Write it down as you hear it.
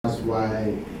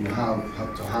why you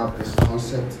have to have this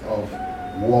concept of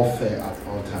warfare at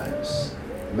all times.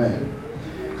 Amen.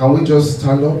 Can we just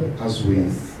stand up as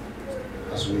we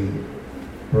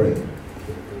pray?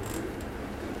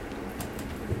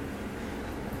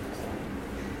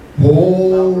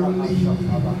 Holy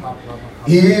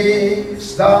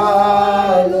is the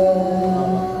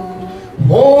Lord.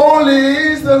 Holy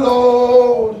is the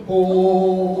Lord.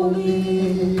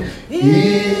 Holy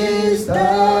is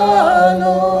the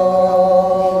Lord.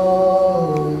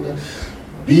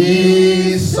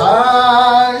 Besides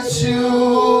you,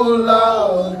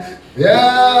 Lord,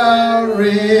 there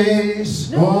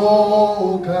is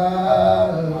no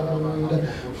God.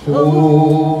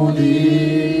 Holy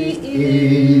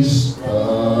is the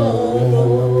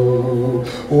Lord.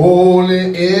 Holy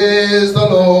is the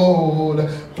Lord.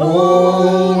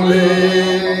 Holy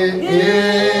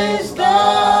is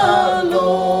the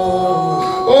Lord.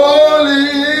 Holy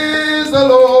is the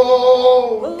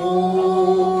Lord.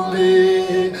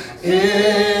 Holy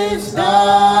is the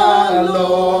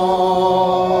Lord.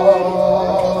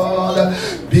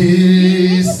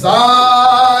 Besides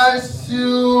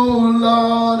you,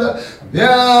 Lord,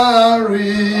 there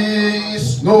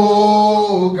is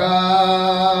no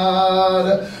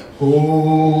God.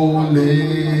 Holy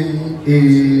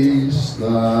is the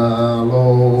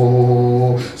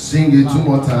Lord. Sing it 2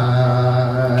 more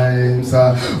times.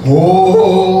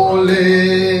 Holy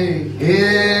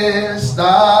is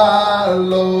the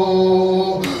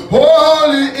Lord.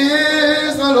 Holy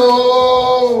is the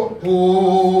Lord.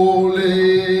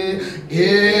 Holy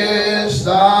is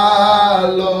the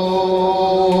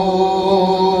Lord.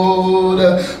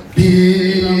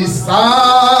 Besides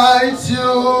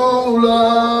you,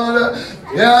 Lord,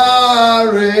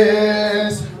 there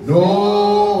is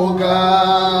no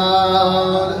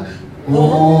God.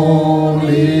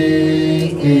 Holy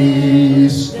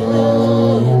is the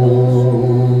Lord.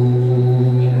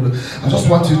 I just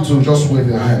want you to just wave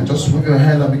your hand. Just wave your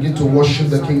hand and begin to worship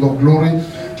the King of Glory.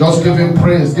 Just give him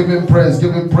praise, give him praise,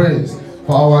 give him praise.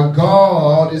 For our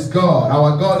God is God.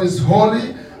 Our God is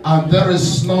holy, and there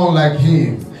is none like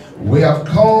him. We have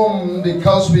come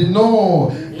because we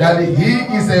know that he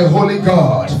is a holy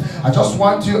God. I just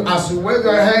want you, as you wave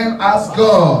your hand, ask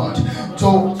God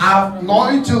to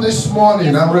anoint you this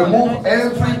morning and remove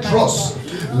every dross.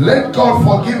 Let God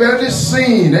forgive any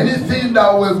sin, anything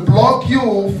that will block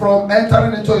you from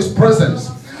entering into his presence.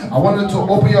 I want you to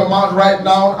open your mouth right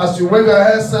now as you wave your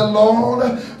hand. Say,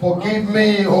 Lord, forgive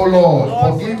me, oh Lord.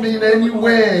 Forgive me in any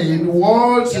way, in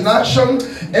words, in action,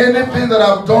 anything that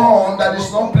I've done that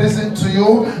is not pleasing to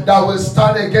you, that will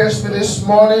stand against me this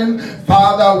morning.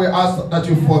 Father, we ask that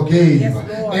you forgive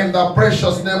in the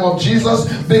precious name of Jesus,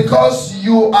 because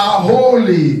you are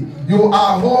holy. You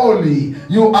are holy.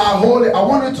 You are holy. I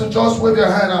want you to just wave your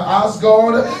hand and ask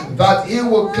God that he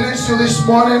will cleanse you this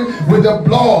morning with the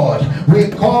blood. We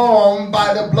come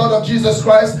by the blood of Jesus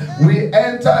Christ. We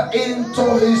enter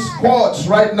into his courts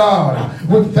right now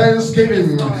with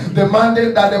thanksgiving,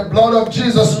 demanding that the blood of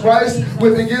Jesus Christ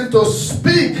will begin to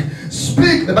speak.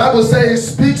 Speak. The Bible says it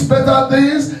speaks better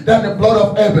things than the blood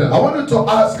of Abel. I want you to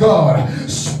ask God,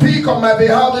 speak on my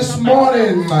behalf this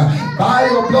morning by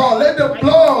your blood. Let the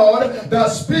blood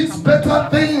that speaks better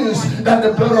things than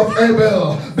the blood of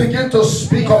Abel begin to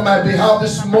speak on my behalf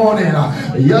this morning.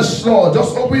 Yes, Lord.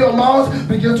 Just open your mouth,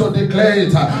 begin to declare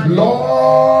it.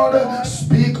 Lord,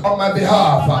 speak on my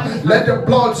behalf. Let the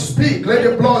blood speak. Let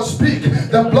the blood speak.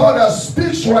 The blood that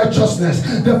speaks righteousness.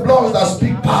 The blood that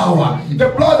speaks power. The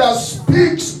blood that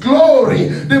speaks glory.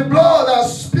 The blood that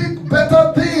speaks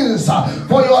better things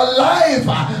for your life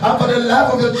and for the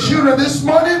life of your children this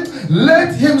morning.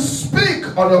 Let him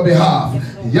speak on your behalf.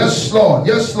 Yes, Lord.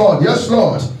 Yes, Lord. Yes,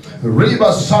 Lord.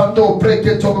 Riba Santo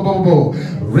Preke Tobobo.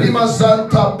 Rima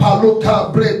Santa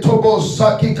Paluka Bretobo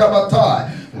Saki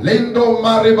Kabatai. Lindo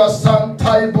Mariba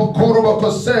Santai Bokorobo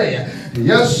Kose.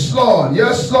 Yes, Lord.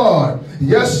 Yes, Lord.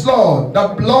 Yes, Lord. The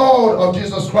blood of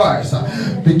Jesus Christ.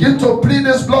 Begin to plead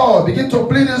his blood. Begin to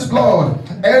plead his blood.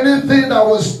 Anything that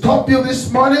will stop you this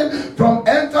morning from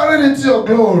entering into your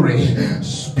glory,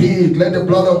 speak. Let the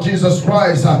blood of Jesus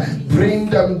Christ bring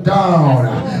them down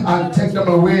and take them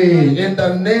away. In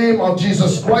the name of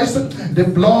Jesus Christ, the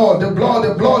blood, the blood,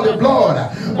 the blood, the blood.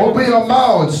 Open your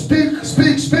mouth. Speak,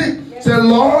 speak, speak. Say,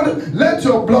 Lord, let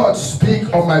your blood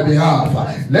speak on my behalf.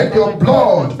 Let your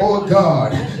blood, oh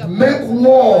God, make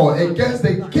war against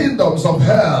the kingdoms of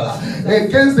hell.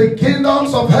 Against the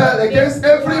kingdoms of hell. Against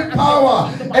every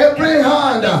power, every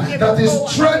hand that is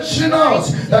stretching stretching out,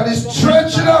 that is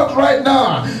stretching out right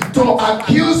now to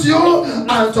accuse you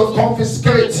and to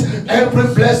confiscate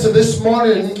every blessing this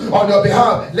morning on your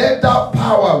behalf. Let that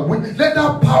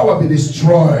power be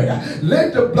destroyed.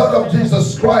 Let the blood of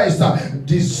Jesus Christ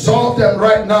dissolve them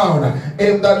right now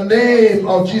in the name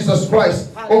of Jesus Christ.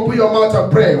 Open your mouth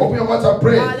and pray. Open your mouth and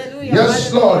pray. Hallelujah.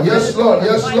 Yes, Lord. Yes, Lord.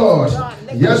 Yes, Lord.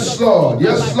 Yes, Lord.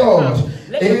 Yes, Lord.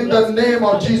 In the name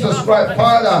of Jesus Christ,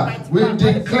 Father, we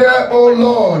declare, oh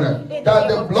Lord, that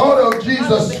the blood of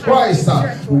Jesus Christ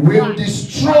will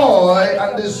destroy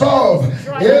and dissolve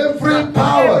every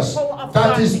powers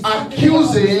that is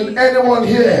accusing anyone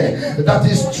here, that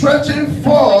is stretching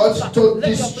forth to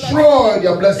destroy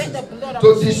their blessings,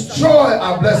 to destroy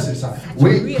our blessings.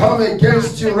 We come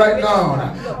against you right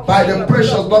now by the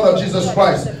precious blood of Jesus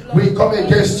Christ. We come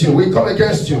against you. We come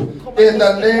against you. In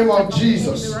the name of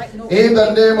Jesus. In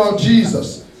the name of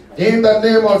Jesus. In the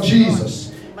name of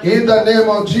Jesus. In the name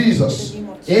of Jesus.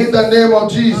 In the name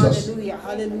of Jesus.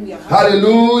 Hallelujah.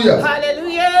 Hallelujah.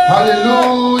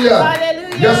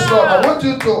 Hallelujah. Yes, Lord. I want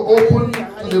you to open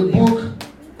to the book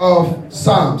of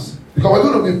Psalms, because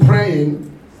we're going to be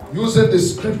praying using the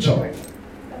scripture.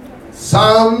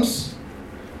 Psalms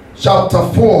chapter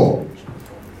 4.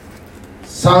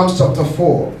 Psalms chapter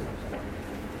 4.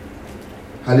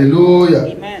 Hallelujah.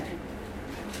 Amen.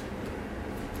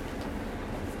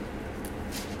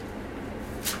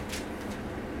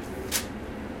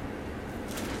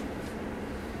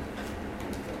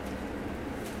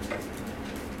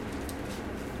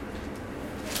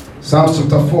 Psalms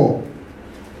chapter 4.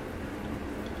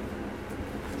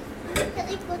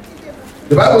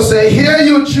 The Bible says, hear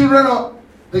you children of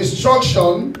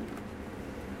destruction.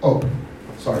 Oh,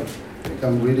 sorry. I think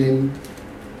I'm reading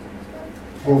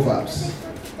Proverbs.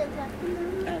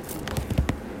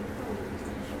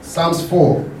 Psalms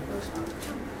 4,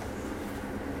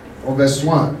 or verse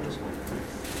 1.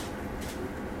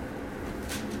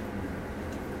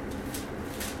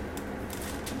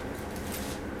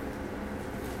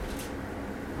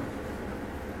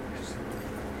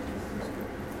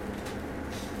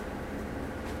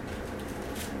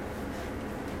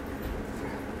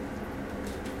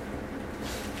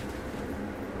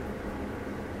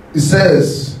 It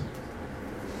says,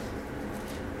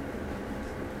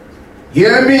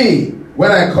 hear me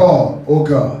when I call, O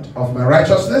God, of my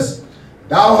righteousness.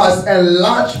 Thou hast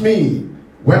enlarged me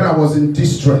when I was in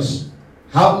distress.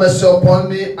 Have mercy upon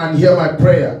me and hear my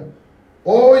prayer.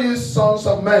 O ye sons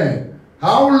of men,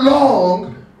 how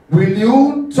long will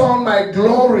you turn my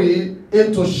glory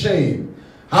into shame?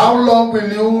 How long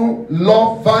will you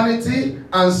love vanity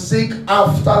and seek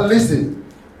after living?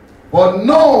 But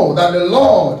know that the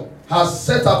Lord has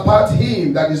set apart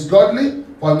him that is godly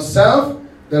for himself.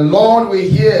 The Lord will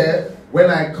hear when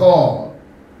I call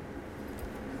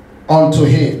unto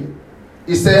him.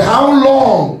 He said, how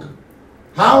long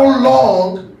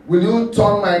will you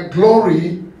turn my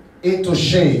glory into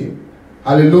shame?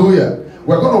 Hallelujah.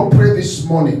 We're going to pray this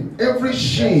morning. Every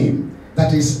shame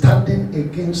that is standing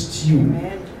against you,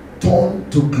 amen, turn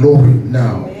to glory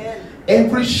now. Amen.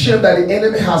 Every shame that the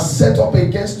enemy has set up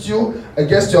against you,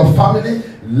 against your family,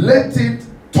 let it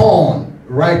turn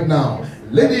right now.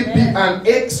 Let it be an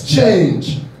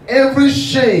exchange. Every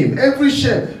shame,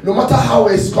 no matter how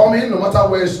it's coming, no matter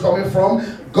where it's coming from,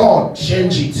 God,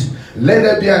 change it. Let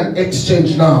there be an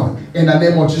exchange now in the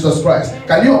name of Jesus Christ.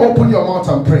 Can you open your mouth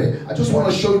and pray? I just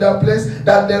want to show you that place,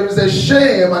 that there is a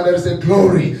shame and there is a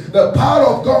glory. The power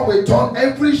of God will turn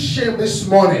every shame this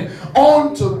morning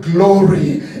unto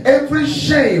glory. Every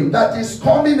shame that is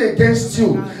coming against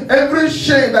you, every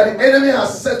shame that the enemy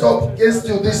has set up against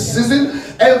you this season,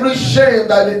 every shame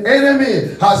that the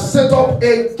enemy has set up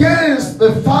against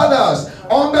the fathers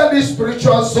under this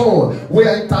spiritual zone, we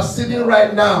are interceding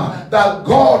right now that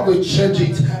God will change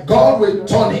it. God will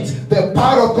turn it. The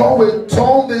power of God will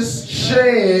turn this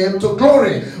shame to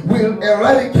glory, will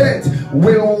eradicate,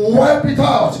 will wipe it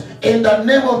out in the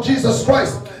name of Jesus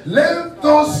Christ. Let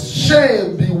those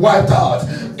shame be wiped out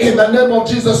in the name of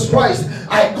Jesus Christ.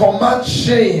 I command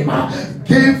shame,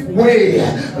 give way.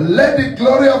 Let the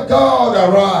glory of God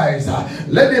arise.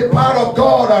 Let the power of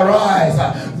God arise.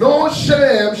 No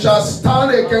shame shall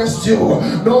stand against you.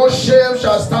 No shame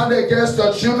shall stand against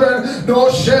your children.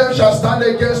 No shame shall stand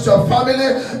against your family.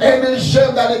 Any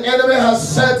shame that the enemy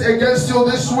has set against you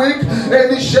this week,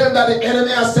 any shame that the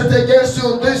enemy has set against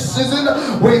you this season,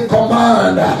 we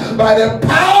command by the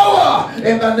power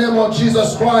in the name of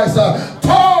Jesus Christ,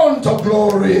 turn to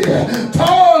glory.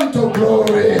 Turn to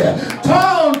glory.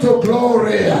 Turn to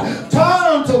glory.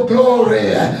 Turn to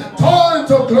glory. Turn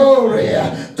to glory.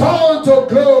 turn to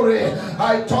glory.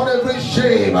 I turn every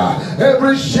shame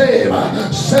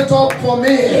set up for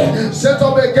me, set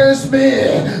up against me,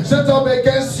 set up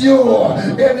against you,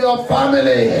 in your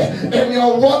family, in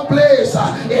your workplace,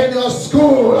 in your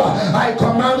school. I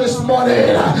command this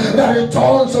morning that it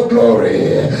turns to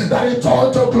glory, that it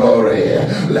turns to glory.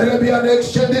 Let it be an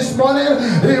exchange this morning.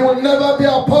 It will never be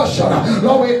a portion.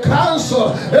 Lord, we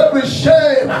cancel every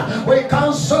shame. We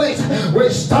cancel it. We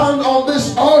stand on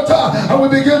this altar and we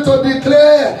begin to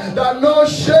declare that no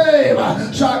shame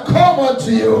shall come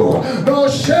unto you. No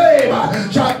shame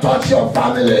shall touch your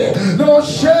family. No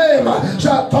shame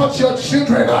shall touch your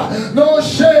children. No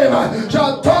shame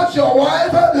shall touch your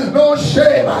wife. No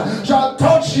shame shall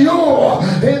touch you.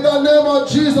 In the name of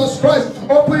Jesus Christ,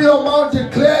 open your mouth,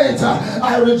 declare it.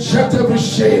 I reject every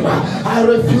shame. I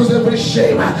refuse every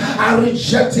shame. I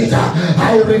reject it.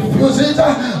 I refuse it.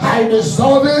 I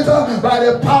dissolve it by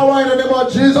the power in the name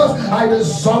of Jesus. I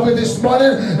dissolve it this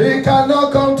morning. It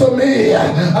cannot come to me.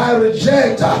 I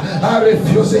reject. I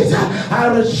refuse it. I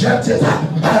reject it.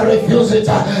 I refuse it.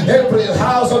 Every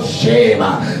house of shame,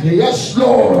 yes,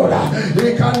 Lord,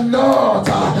 it cannot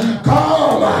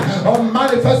come or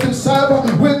manifest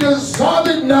itself. We dissolve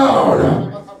it now.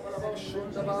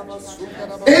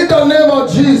 In the name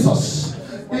of Jesus.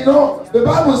 You know, the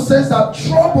Bible says that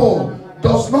trouble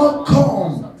does not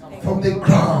come from the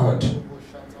ground.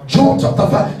 Job chapter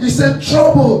 5, he said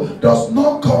trouble does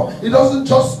not come. It doesn't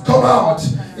just come out.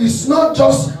 It's not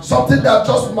just something that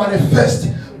just manifests,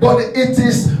 but it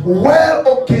is well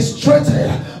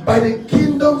orchestrated by the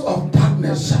kingdoms of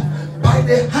darkness, by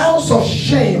the house of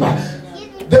shame.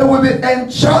 They will be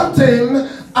enchanting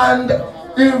and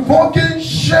invoking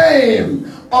shame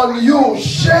on you,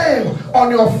 shame on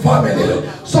your family,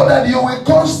 so that you will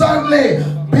constantly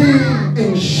be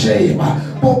in shame.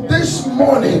 But this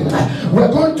morning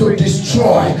we're going to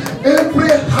destroy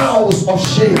every house of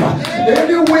shame.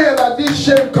 Anywhere that this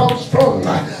shame comes from,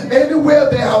 anywhere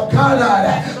they have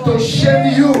gathered to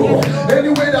shame you,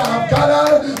 anywhere they have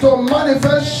gathered to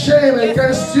manifest shame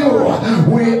against you,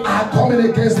 we are coming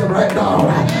against them right now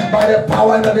by the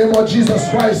power in the name of Jesus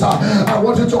Christ. I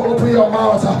want you to open your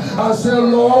mouth and say,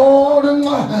 Lord,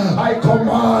 I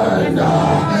command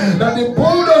that the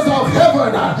boulders of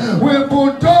heaven will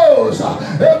bulldoze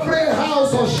every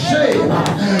house of shame,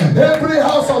 every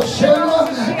house of shame,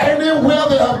 anywhere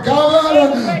they have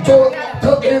gathered to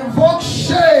invoke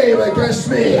shame against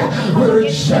me. We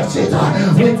reject it.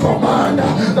 We command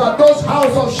that those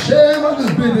houses of shame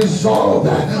be dissolved,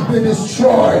 be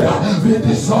destroyed, be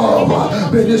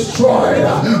dissolved, be destroyed,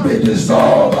 be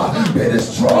dissolved, be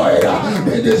destroyed,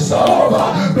 be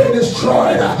dissolved, be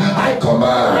destroyed. I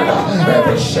command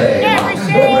every shame,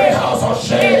 every house of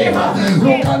shame,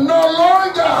 you can no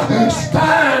longer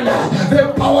stand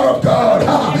the power of God.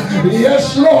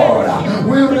 Yes, Lord,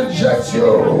 we reject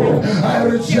you. I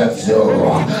reject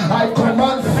you. I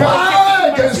command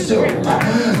fire against you.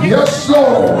 Yes,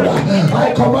 Lord,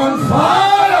 I command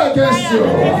fire against you.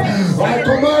 I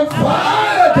command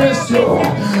fire against you.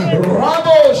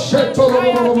 Rabo Sheto.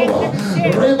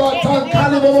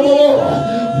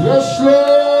 Yes,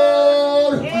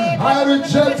 Lord, I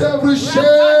reject every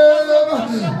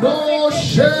shame. No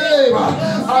shame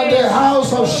and the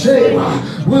house of shame.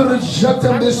 We reject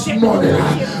them this morning.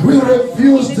 We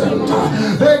refuse them.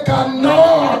 They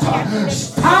cannot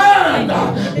stand.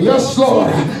 Yes,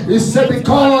 Lord. He said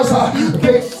because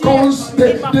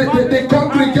the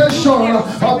congregation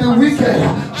of the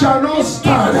wicked shall not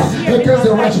stand against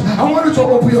the righteous. I want you to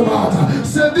open your mouth.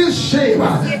 Say this shame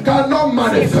cannot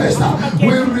manifest.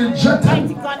 We reject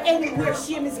it.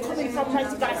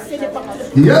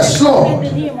 Yes, Lord.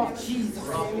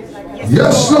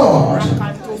 Yes, Lord.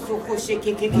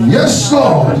 Yes,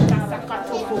 Lord.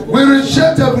 We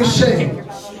reject every shame,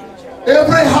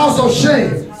 every house of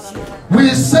shame. We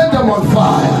set them on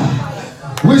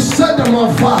fire. We set them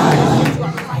on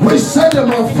fire. We set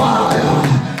them on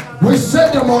fire. We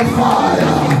set them on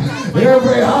fire.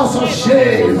 Every house of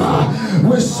shame,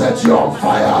 we set you on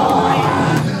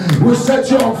fire. We set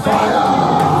you on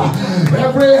fire.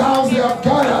 Every house they have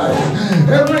gathered,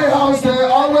 every house they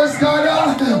always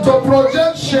gather to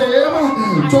project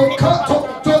shame, to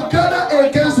gather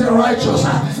against the righteous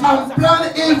and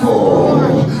plan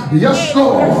evil. Yes,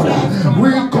 Lord,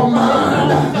 we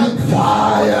command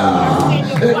fire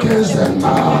against them,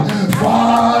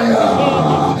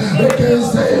 fire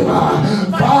against them,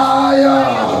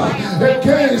 fire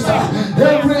against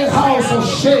every house of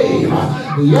shame.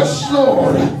 Yes,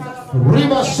 Lord.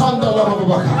 Rima Sandala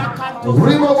Babaka.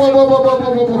 Rima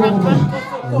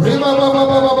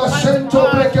Baba Sento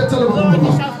Breketel.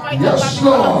 Yes,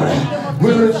 Lord. We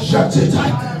reject it.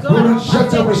 We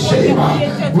reject every shame.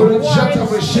 We reject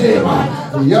every shame.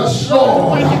 Yes,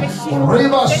 Lord.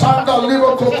 Riba Santa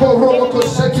Libo Coco Robo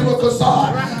Coseki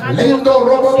Cosar. Lindo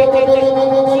Robo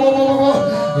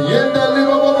Yenda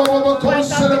Libo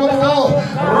Conselebo.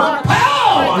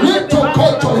 Rapao Lito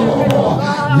Coto.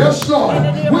 Yes, Lord.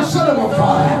 We set them on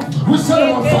fire. We set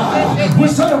them on fire. We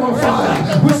set them on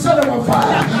fire. We set them on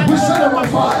fire. We set them on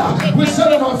fire. We set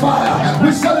them on fire.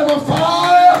 We set them on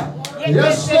fire.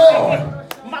 Yes, Lord.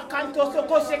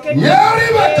 Yes,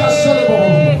 Lord.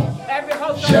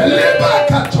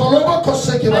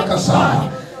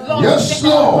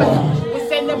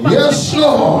 Yes,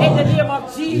 Lord.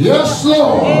 Yes,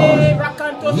 Lord.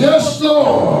 Yes,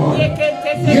 Lord.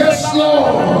 Yes,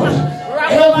 Lord.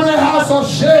 Every house of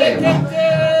shame,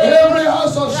 every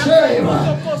house of shame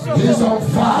is on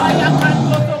fire.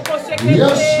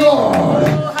 Yes, Lord.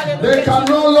 They can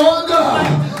no longer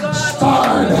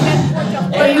stand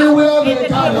anywhere they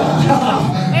gather.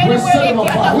 We set them on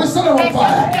fire. We set them on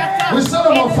fire. We set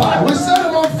them on fire. We set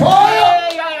them on fire.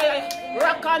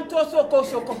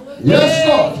 Yes,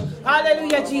 Lord.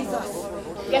 Hallelujah, Jesus.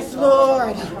 Yes,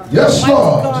 Lord. Yes,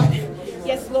 Lord.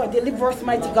 Yes, Lord. Deliver us,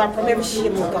 mighty God, from every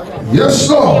shame, oh God. Yes,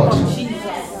 Lord.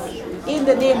 In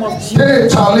the name of Jesus.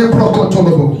 Yes, Lord.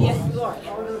 Lord.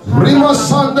 Rima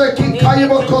Sande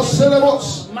Kikaiba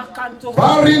Koselebos.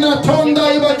 Barina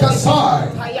Tonda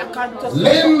Ibakasai.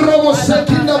 Lendro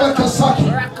Mosekinda Bakasaki.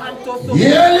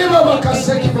 Yeliba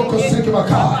Bakaseki Bokoseki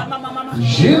Baka.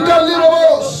 Jinda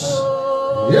Libos.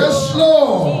 Yes,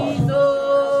 Lord.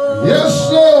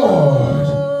 Yes, Lord.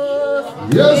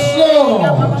 Yes, Lord.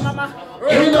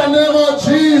 In the name of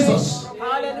Jesus.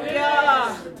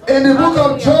 Hallelujah. In the book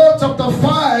of Job chapter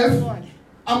 5,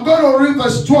 I'm going to read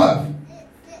verse 12.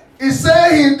 It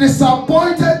says he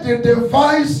disappointed the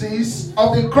devices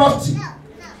of the crafty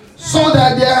so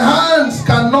that their hands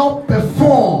cannot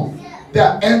perform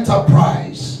their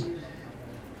enterprise.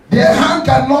 Their hand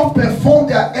cannot perform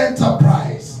their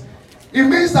enterprise. It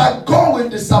means that God will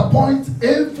disappoint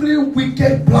every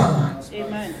wicked plan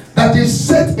that is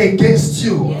set against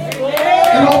you.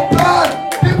 You know, plan,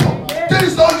 people,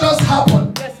 things don't just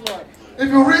happen. If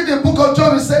you read the book of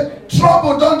Job, it said,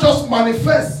 trouble don't just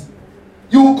manifest.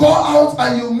 You go out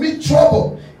and you meet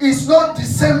trouble. It's not the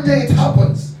same day it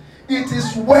happens. It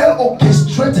is well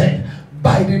orchestrated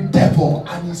by the devil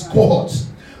and his cohorts.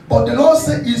 But the Lord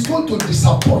said he's going to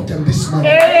disappoint them this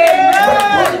morning.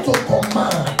 We're going to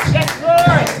command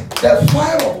that the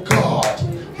fire of God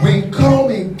will come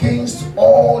against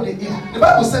all the evil. The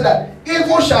Bible said that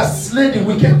evil shall slay the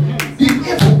wicked. The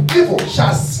evil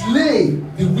shall slay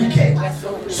the wicked.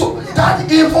 So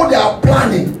that evil they are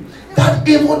planning, that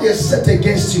evil they set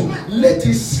against you, let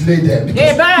it slay them.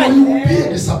 Because you will be a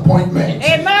disappointment.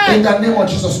 In the name of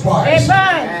Jesus Christ.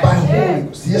 By Holy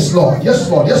Ghost. Yes, Lord. Yes,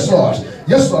 Lord. Yes, Lord.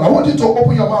 Yes, Lord. I want you to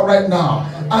open your mouth right now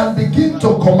and begin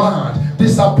to command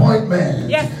disappointment.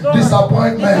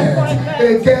 Disappointment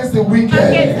against the wicked,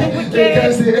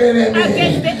 against the enemy.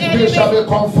 They shall be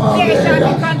confounded.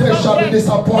 They shall be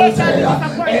disappointed.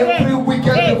 Every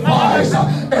wicked device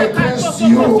against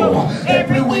you,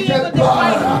 every wicked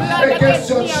plan against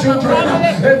your children,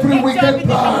 every wicked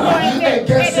plan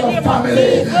against your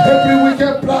family, every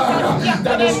wicked plan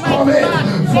that is coming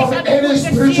from any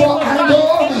spiritual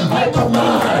angle, I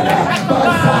command by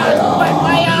fire, by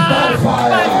fire, by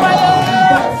fire, by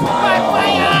fire,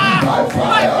 by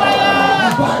fire, by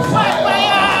fire, by fire,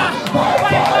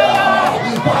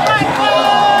 I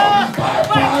command by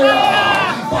fire.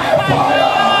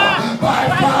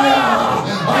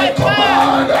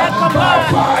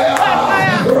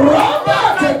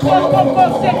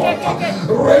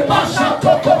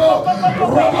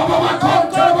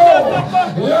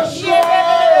 Yes,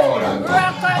 Lord.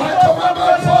 I command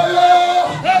by fire.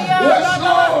 Yes,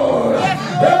 Lord.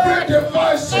 Every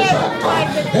device,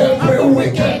 every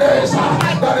wickedness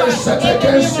that is set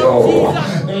against you.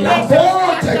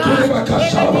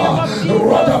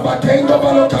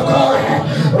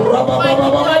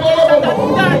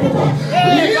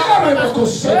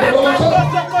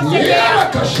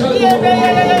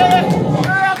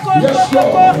 Yes,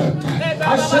 Lord.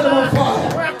 I set them on fire.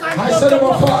 I set them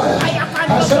on fire.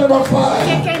 I set them on fire.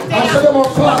 I set them on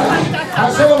fire. I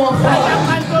set them on fire.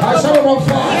 I set them on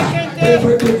fire.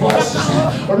 Every device,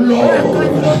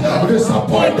 Lord,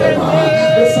 disappoint them.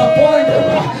 Disappoint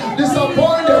them.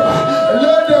 Disappoint them.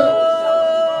 Let them.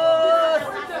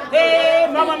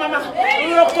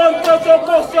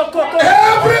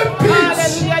 Every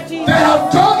piece they have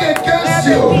dug against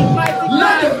you,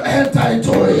 let them enter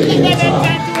into it.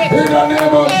 In the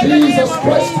name of Jesus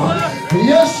Christ.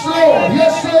 Yes, Lord.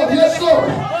 Yes, Lord. Yes, Lord.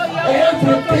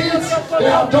 Every piece they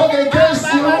have dug against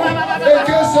you,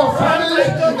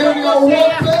 your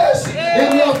workplace,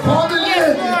 in your family.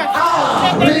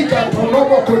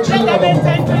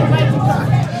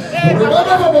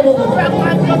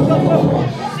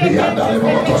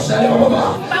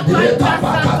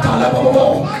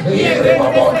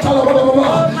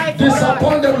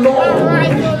 Disappoint them, Lord.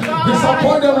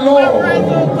 Disappoint them, Lord.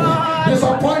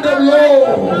 Disappoint them,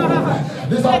 Lord.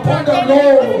 Disappoint them,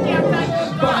 Lord.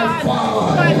 By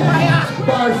fire.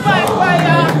 By fire.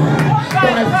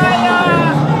 By fire.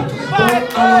 Don't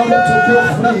allow them to go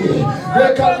free.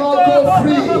 They cannot go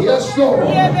free. Yes, Lord.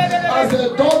 As they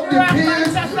dug the pit,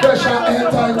 they shall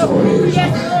enter into it.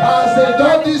 As they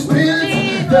dug this pit,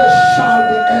 they shall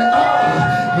be entered.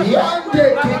 Yande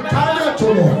kitana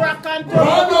tolo.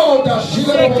 Rano da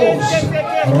shilabos.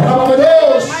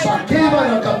 Ramados sakiba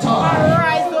nakata.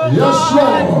 Yes,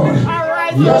 Lord.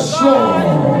 Yes,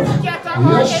 Lord.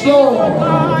 Yes, Lord.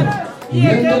 Yes,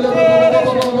 Lord.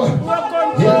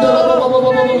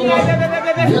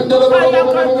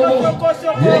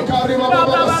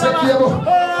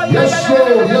 Yes,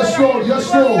 Lord. Yes, Lord. Yes,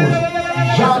 Lord.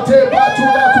 Jate batu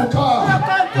batuka.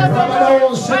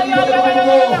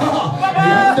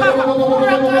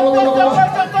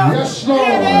 Yes,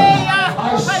 Lord.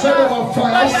 I set them on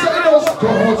fire. I set those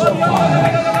cohorts on fire.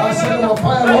 I set them on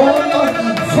fire, Lord.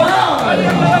 Fire.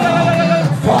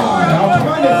 Fire. I'm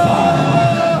commanding fire.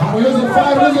 I'm using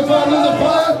fire. Using fire. Using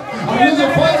fire. I'm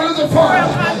using fire. Using fire.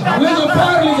 I'm using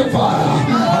fire.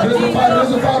 Using fire. I'm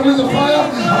using fire. Using fire.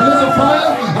 Using fire.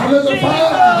 I'm using fire.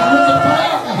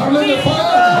 I'm using fire. I'm using fire. I'm using fire.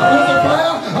 I'm using fire.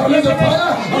 I'm using fire.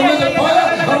 I'm using fire.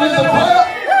 I'm using fire.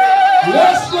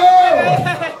 Yes, Lord.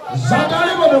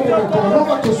 Zadali bobo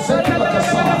roba to sekula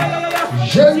kasa.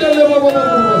 Jendele bobo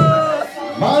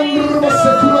mandru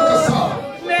sekula kasa.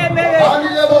 Ani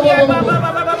bobo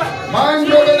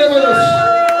mandru bobo.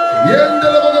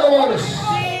 Yendele bobo.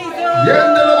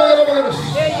 Yendele bobo. Yendele bobo.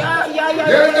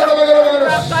 Yendele bobo.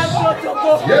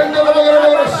 Yendele bobo.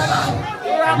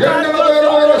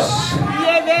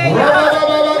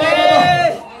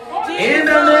 In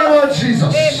the name of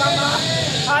Jesus.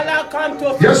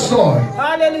 Yes, Lord.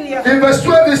 Hallelujah. In verse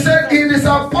 12, he said, he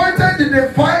disappointed the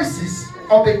devices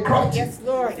of the crafty. Yes,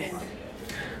 Lord.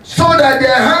 So that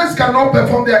their hands cannot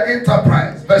perform their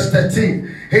enterprise. Verse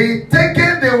 13. He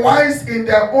taken the wise in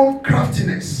their own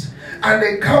craftiness, and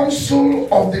the counsel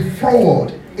of the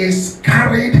froward is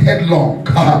carried headlong.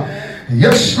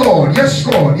 Yes, Lord. Yes,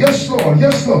 Lord. Yes, Lord.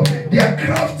 Yes, Lord. Their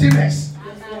craftiness.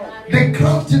 The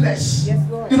craftiness. Yes,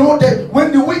 Lord. You know that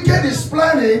when the wicked is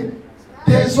planning,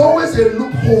 there's always a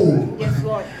loophole. Yes,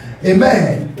 Lord.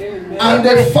 Amen. Amen. And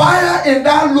the fire in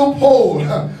that loophole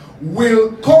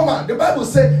will come out. The Bible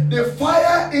said the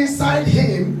fire inside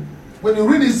him, when you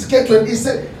read Ezekiel, it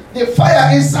said the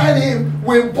fire inside him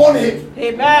will burn him.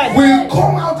 Amen. Will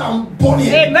come out and burn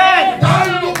him. Amen.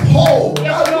 That loophole.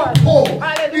 Yes, that Lord. loophole.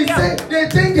 Hallelujah. He said they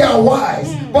think they are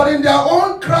wise, but in their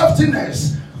own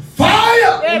craftiness,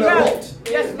 fire will erupt.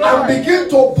 Yes, Lord. And begin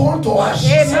to burn to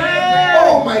ashes. Amen.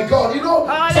 Oh my God. You know,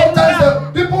 sometimes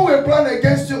the people will plan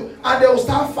against you and they will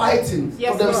start fighting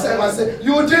Yes, for themselves Lord. and say,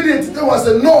 you did it. They will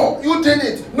say, no, you did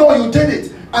it. No, you did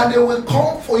it. And they will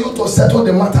come for you to settle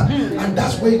the matter. And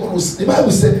that's where you're going to see. The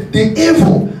Bible says, the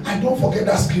evil, and don't forget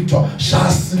that scripture, shall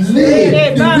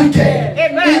slay the wicked.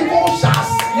 Amen. Evil shall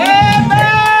slay the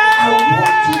wicked. I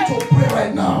want you to pray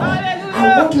right now. Hallelujah.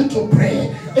 I want you to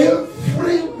pray.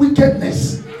 Every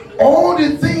wickedness, all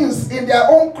the things in their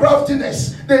own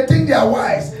craftiness, they think they are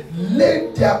wise.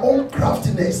 Let their own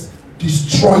craftiness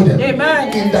destroy them.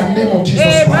 Amen. In the name of Jesus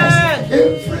Amen. Christ.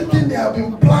 Everything they have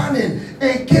been planning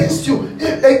against you,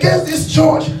 against this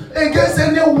church, against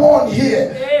anyone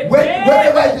here,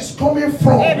 wherever it is coming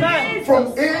from, Amen.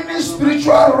 from any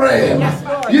spiritual realm, Yes,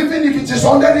 Lord. even if it is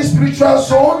under the spiritual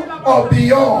zone or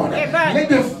beyond, Amen. let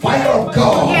the fire of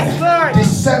God Yes, Lord.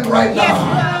 descend right Yes,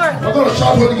 now. Lord. We're going to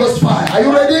shout Holy Ghost fire. Are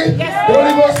you ready? Yes, The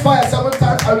Holy Ghost fire 7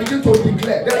 times. I begin to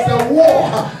declare there's a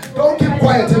war. Don't keep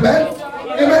quiet, amen.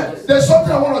 Amen. There's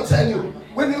something I want to tell you.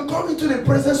 When you come into the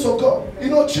presence of God, you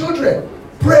know, children,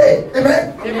 pray.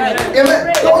 Amen. Amen.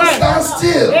 Amen. Don't stand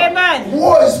still. Amen.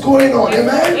 War is going on.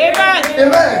 Amen. Amen.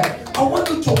 Amen. I want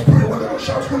you to pray. We're going to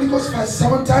shout Holy Ghost fire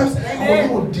 7 times. And we're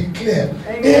going to declare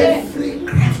every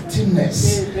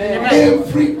craftiness.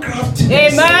 Every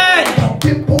craftiness that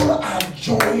people are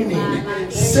joining,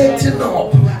 setting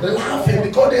up, laughing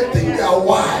because they think they are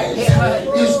wise,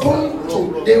 is going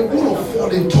to, they will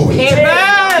fall into it.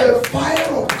 Amen. The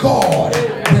fire of God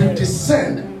will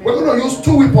descend. We're going to use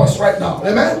 2 weapons right now.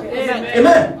 Amen. Amen.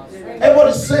 Amen.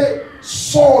 Everybody say,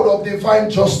 sword of divine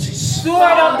justice.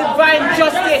 Sword of divine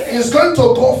justice Is going to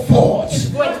go forth. is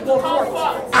going to go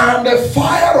forth. And the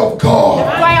fire of God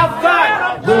Fire of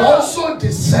God will also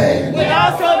descend.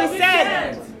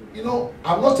 You know,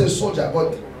 I'm not a soldier,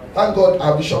 but thank God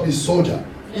our bishop is soldier.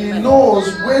 He knows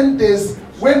when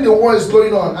the war is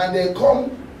going on and they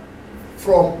come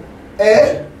from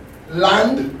air,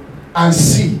 land, and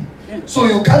sea. So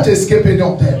you can't escape any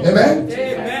of them. Amen?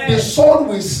 The sword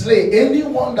will slay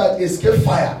anyone that escape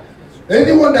fire.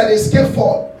 Anyone that escape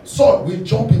sword will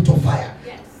jump into fire.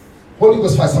 Holy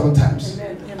Ghost fire 7 times.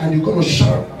 And you're going to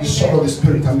shout the sword of the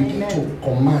Spirit and begin to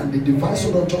command the divine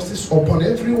sword of justice upon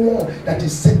everyone that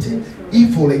is setting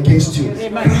evil against you.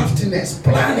 Craftiness,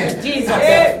 planning,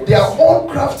 their own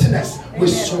craftiness will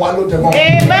swallow them up.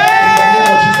 In the name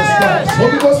of Jesus Christ.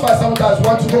 Holy Ghost fire 7 times.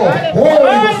 1 to go. Holy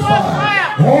Ghost fire.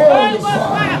 Holy Ghost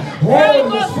fire. Holy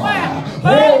Ghost fire.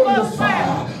 Holy Ghost fire.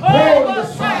 Holy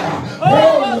Ghost fire.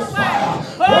 Holy Ghost fire.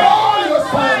 Holy Ghost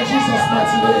fire in Jesus'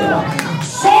 mighty name.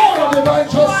 Sword of divine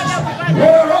justice will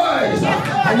arise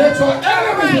and let your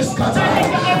enemies be scattered.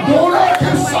 Do not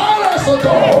keep silence, O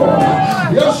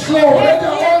God. Yes, Lord, let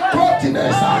their own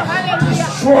craftiness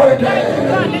destroy them.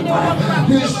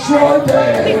 Destroy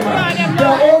them.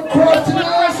 Their own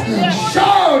craftiness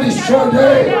shall destroy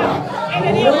them.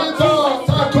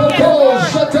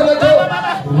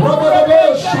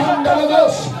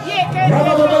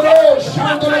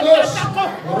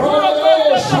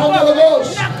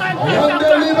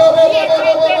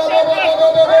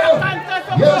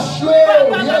 Yes, Lord,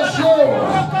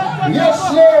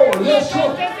 yes, Lord, yes, Lord, yes,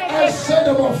 Lord. I set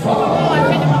them on fire.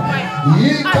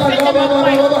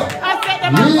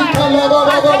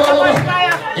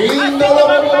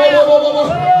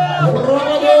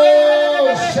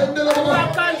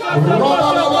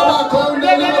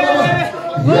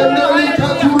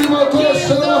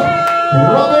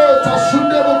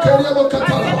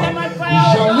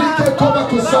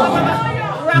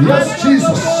 Yes,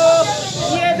 Jesus.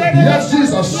 Yes,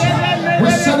 Jesus. We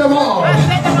set them all.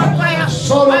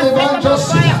 Son of divine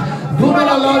justice. Do not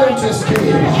allow them to escape.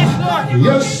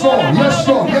 Yes, Lord. Yes,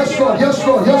 Lord. Yes, Lord. Yes,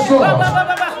 Lord. Yes, Lord.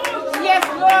 Yes,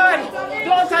 Lord.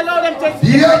 Don't allow them to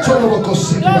escape.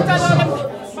 Don't allow them to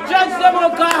judge them, oh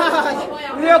God.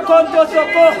 Reconto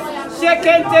soko.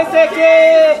 Shekente seke.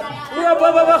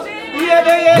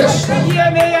 Yes, Lord.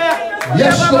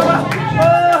 Yes, Lord.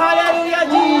 Oh, hallelujah,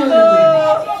 Jesus.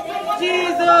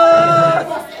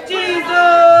 Jesus.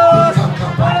 Jesus.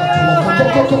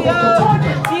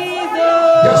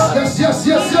 Yes, yes, yes,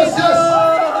 yes, yes, yes.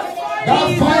 That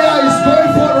fire is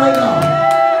going forth right now.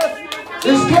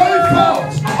 It's going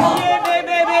forth.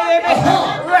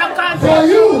 For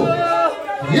you.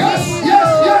 Yes, yes,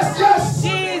 yes, yes.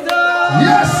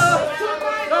 Yes.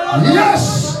 Yes.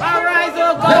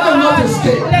 Let them not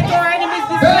escape. They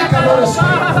cannot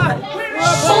escape.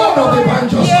 Sword of divine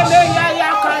justice.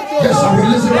 Yes, I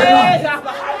release it right now.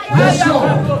 Yes, Lord.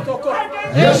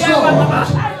 Yes, Lord.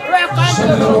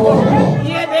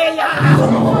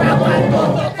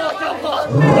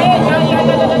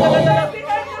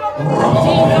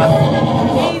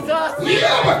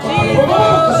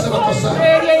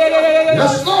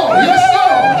 Yes, Lord. Yes, Lord.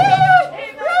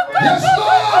 Yes,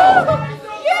 Lord.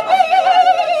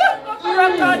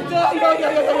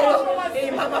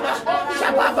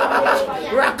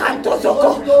 Rakanto soko,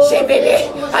 shebele,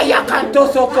 ayakanto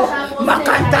soko,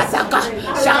 makanta saka,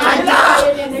 shakanta,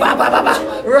 baba,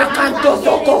 rakanto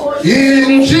soko.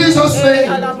 In Jesus'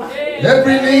 name,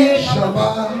 every knee shall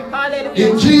bow.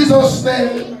 In Jesus'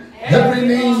 name, every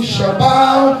knee shall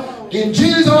bow. In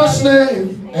Jesus'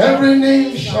 name, every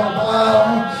knee shall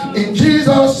bow. In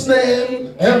Jesus'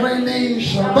 name, every knee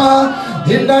shall bow.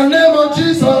 In the name of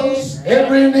Jesus,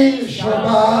 every knee shall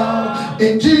bow.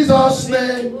 In Jesus'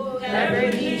 name, Every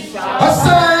knee shall I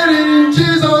said in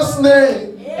Jesus'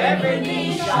 name, every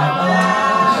knee shall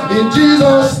bow. in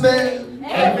Jesus' name,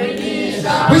 Every knee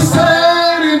shall we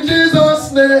said in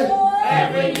Jesus' name,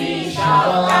 every knee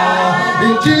shall bow.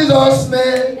 in Jesus'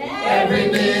 name, Every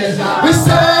knee shall we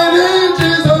said in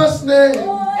Jesus' name,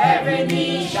 every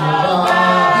knee shall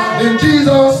bow. in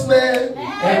Jesus' name,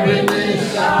 Every knee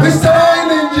shall we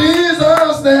said in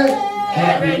Jesus' name,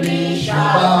 every knee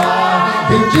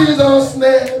shall in Jesus'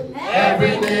 name,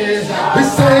 every knee shall we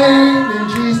said in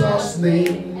Jesus'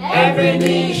 name, every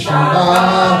knee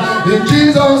shall in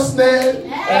Jesus'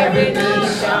 name, every knee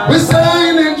shall we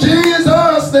said in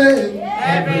Jesus' name,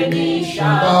 every knee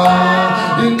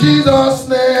shall in Jesus'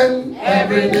 name,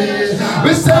 every knee shall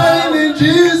we said in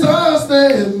Jesus'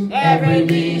 name, every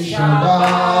knee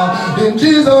shall in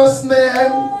Jesus'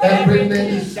 name, every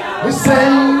knee. We say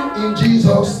in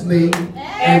Jesus' name,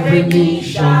 every knee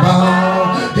shall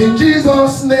bow. In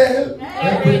Jesus' name,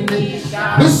 every knee.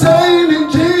 We say in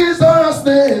Jesus'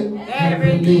 name,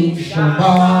 every knee shall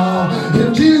bow.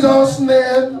 In Jesus'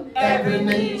 name. name, every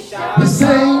knee shall bow. We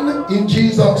sing in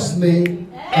Jesus'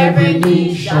 name, every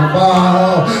knee shall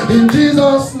bow. In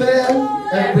Jesus' name,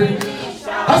 every knee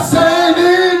shall bow. I say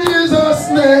in Jesus'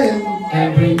 name,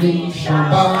 every knee shall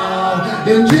bow.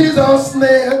 In Jesus'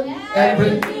 name,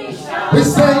 every knee shall bow. We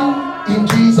sing in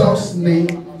Jesus'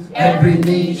 name, every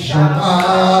knee shall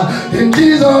bow. In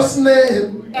Jesus'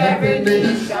 name, every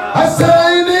knee shall bow. I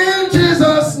say in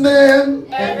Jesus' name,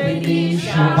 every knee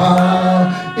shall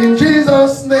bow. In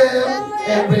Jesus' name,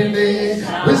 every knee.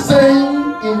 We sing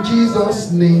in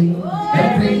Jesus' name,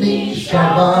 every knee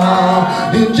shall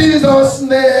bow. In Jesus'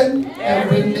 name,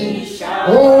 every knee shall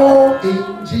bow. Oh,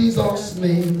 in Jesus'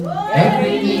 name,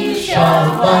 every knee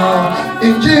shall bow.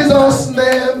 In Jesus'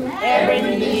 name, every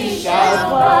knee shall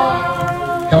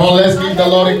bow. Come on, let's give the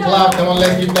Lord a clap. Come on,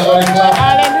 let's give the Lord a clap.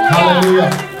 Hallelujah.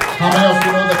 How many of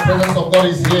you know the presence of God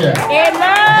is here? Amen.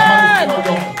 How many of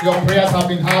you know your prayers have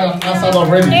been heard and answered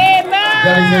already? Amen.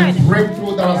 There is a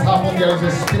breakthrough that has happened. There is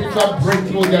a spiritual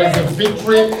breakthrough. There is a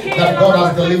victory that God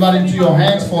has delivered into your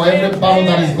hands for every battle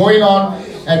that is going on.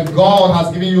 And God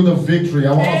has given you the victory.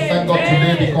 I want to thank God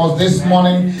today because this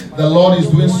morning the Lord is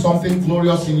doing something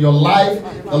glorious in your life.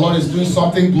 The Lord is doing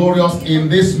something glorious in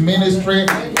this ministry.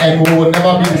 And we will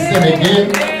never be the same again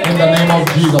in the name of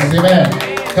Jesus. Amen.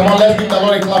 Come on, let's give the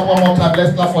Lord a clap one more time.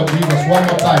 Let's clap for Jesus one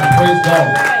more time. Praise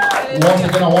God. Once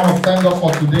again, I want to thank God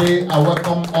for today. I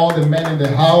welcome all the men in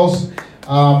the house.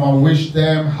 I wish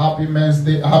them happy Men's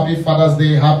Day, happy Father's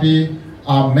Day, happy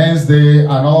Men's Day, and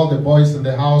all the boys in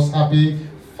the house, happy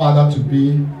Father to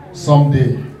be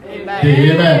someday. Amen.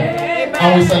 Amen.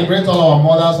 And we celebrate all our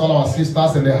mothers, all our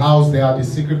sisters in the house. They are the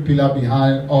secret pillar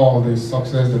behind all the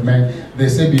success, the men. They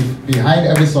say behind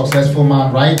every successful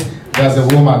man, right, there's a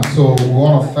woman. So we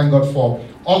want to thank God for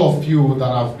all of you that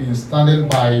have been standing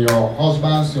by your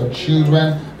husbands, your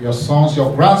children, your sons,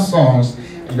 your grandsons.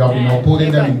 And you have been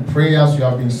upholding them in prayers. You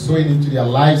have been sowing into their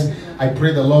lives. I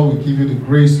pray the Lord will give you the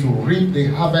grace to reap the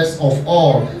harvest of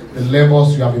all the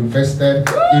labors you have invested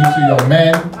into your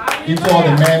men, into all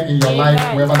the men in your life,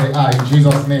 wherever they are, in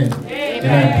Jesus' name.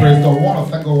 Amen. Praise God. We want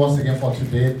to thank God once again for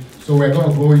today. So we're going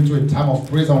to go into a time of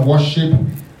praise and worship.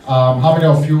 How many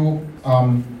of you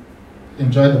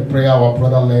enjoyed the prayer our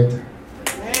brother led?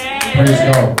 Praise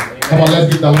God. Come on, let's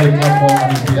give the Lord a clap for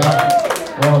his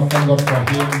behalf. I want to thank God for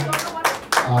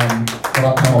him for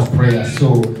that time of prayer.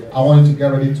 So I want you to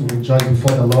get ready to rejoice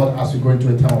before the Lord as we go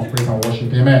into a time of praise and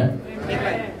worship. Amen.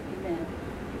 Amen.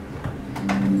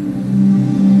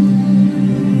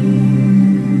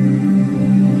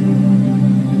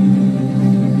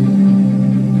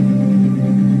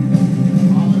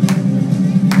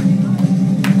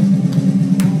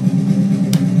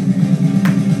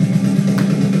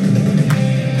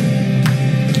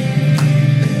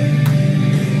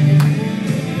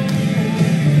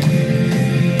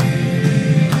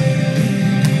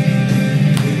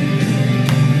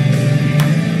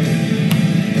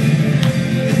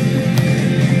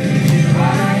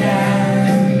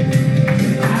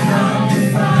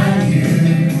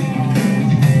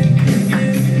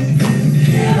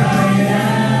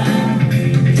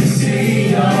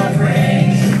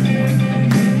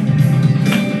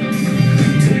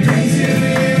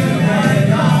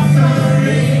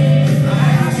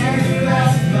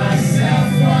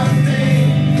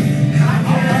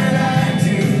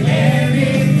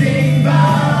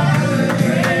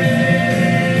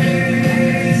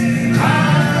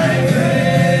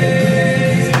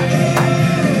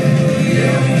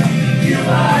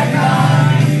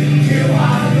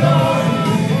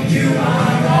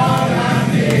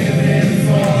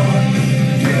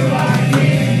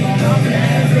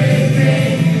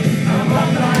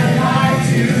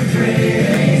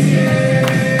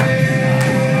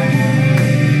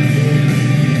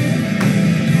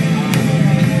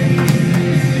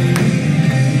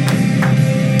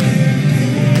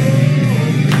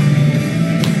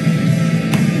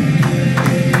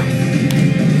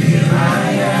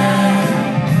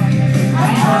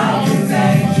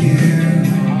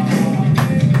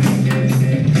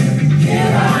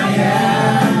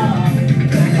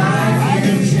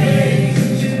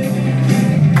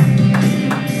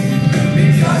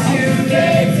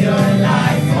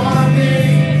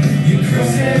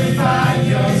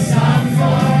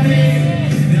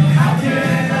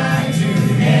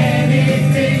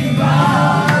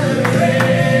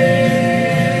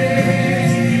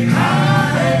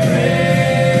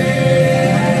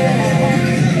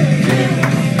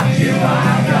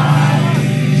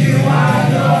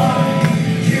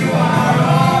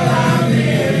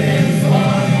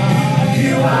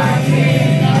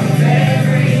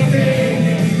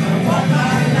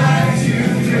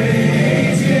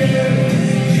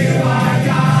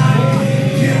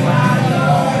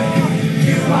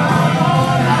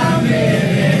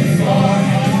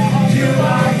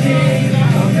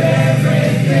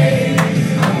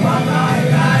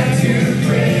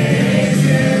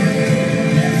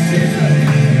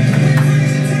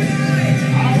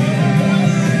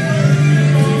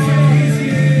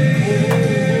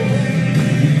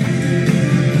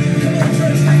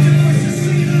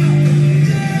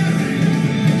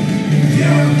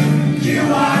 You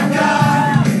are